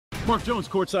Mark Jones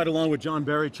courtside along with Jon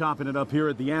Barry, chopping it up here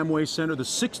at the Amway Center, the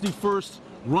 61st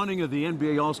running of the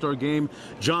NBA All-Star Game.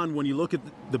 John, when you look at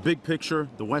the big picture,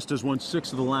 the West has won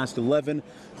 6 of the last 11.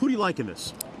 Who do you like in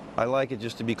this? I like it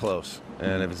just to be close.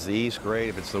 And if it's the East, great.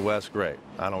 If it's the West, great.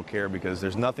 I don't care, because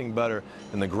there's nothing better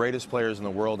than the greatest players in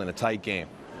the world in a tight game.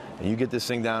 And you get this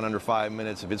thing down under 5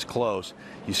 minutes, if it's close,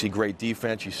 you see great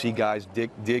defense, you see guys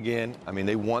dig in. I mean,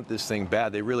 they want this thing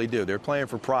bad. They really do. They're playing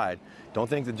for pride. Don't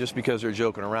think that just because they're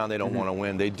joking around they don't want to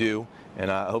win. They do.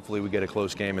 And hopefully we get a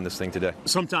close game in this thing today.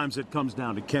 Sometimes it comes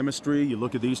down to chemistry. You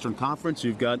look at the Eastern Conference,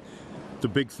 you've got the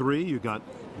big three. You've got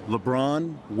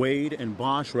LeBron, Wade, and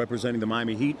Bosh representing the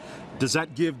Miami Heat. Does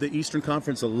that give the Eastern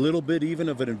Conference a little bit even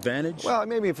of an advantage? Well,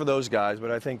 maybe for those guys,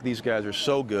 but I think these guys are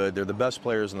so good. They're the best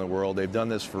players in the world. They've done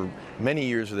this for many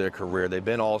years of their career. They've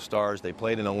been all-stars. They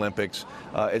played in Olympics.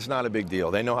 It's not a big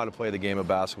deal. They know how to play the game of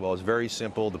basketball. It's very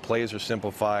simple. The plays are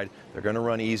simplified. They're going to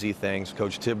run easy things.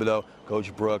 Coach Thibodeau,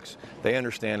 Coach Brooks, they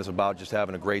understand it's about just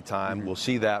having a great time. We'll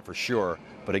see that for sure.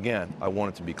 But again, I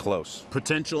want it to be close.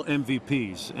 Potential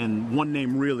MVPs, and one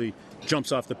name really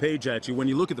jumps off the page at you when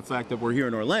you look at the fact that we're here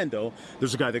in Orlando.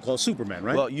 There's a guy they call Superman,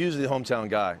 right? Well, usually the hometown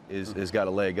guy is got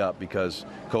a leg up, because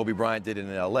Kobe Bryant did it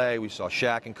in L.A. We saw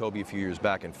Shaq and Kobe a few years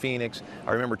back in Phoenix.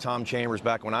 I remember Tom Chambers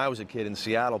back when I was a kid in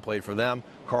Seattle played for them.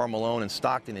 Karl Malone in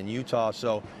Stockton in Utah.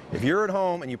 So if you're at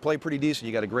home and you play pretty decent,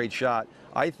 you got a great shot.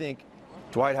 I think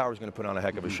Dwight Howard's going to put on a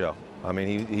heck of a show. I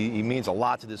mean, he means a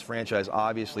lot to this franchise,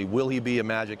 obviously. Will he be a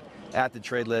Magic at the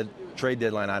trade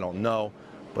deadline? I don't know.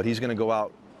 But he's going to go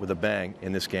out with a bang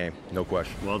in this game, no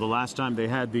question. Well, the last time they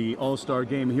had the All-Star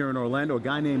game here in Orlando, a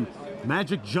guy named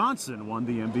Magic Johnson won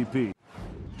the MVP.